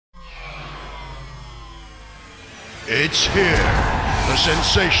It's here. The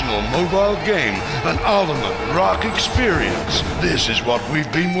sensational mobile game, an ultimate rock experience. This is what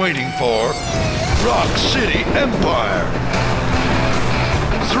we've been waiting for. Rockcity Empire.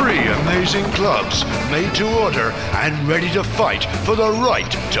 3 amazing clubs, made to order and ready to fight for the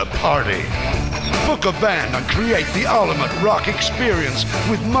right to party. Book a band and create the ultimate rock experience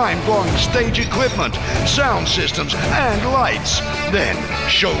with mind-blowing stage equipment, sound systems, and lights. Then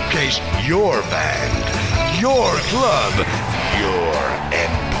showcase your band, your club, your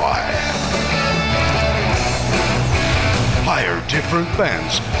empire. Hire different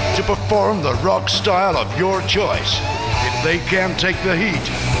bands to perform the rock style of your choice. If they can't take the heat,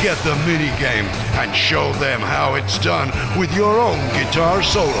 get the minigame and show them how it's done with your own guitar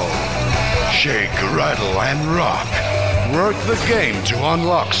solo. Shake, rattle, and rock. Work the game to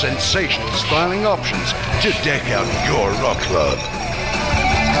unlock sensational styling options to deck out your rock club.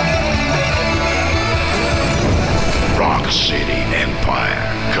 Rockcity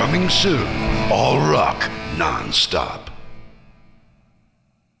Empire, coming soon. All rock, non-stop.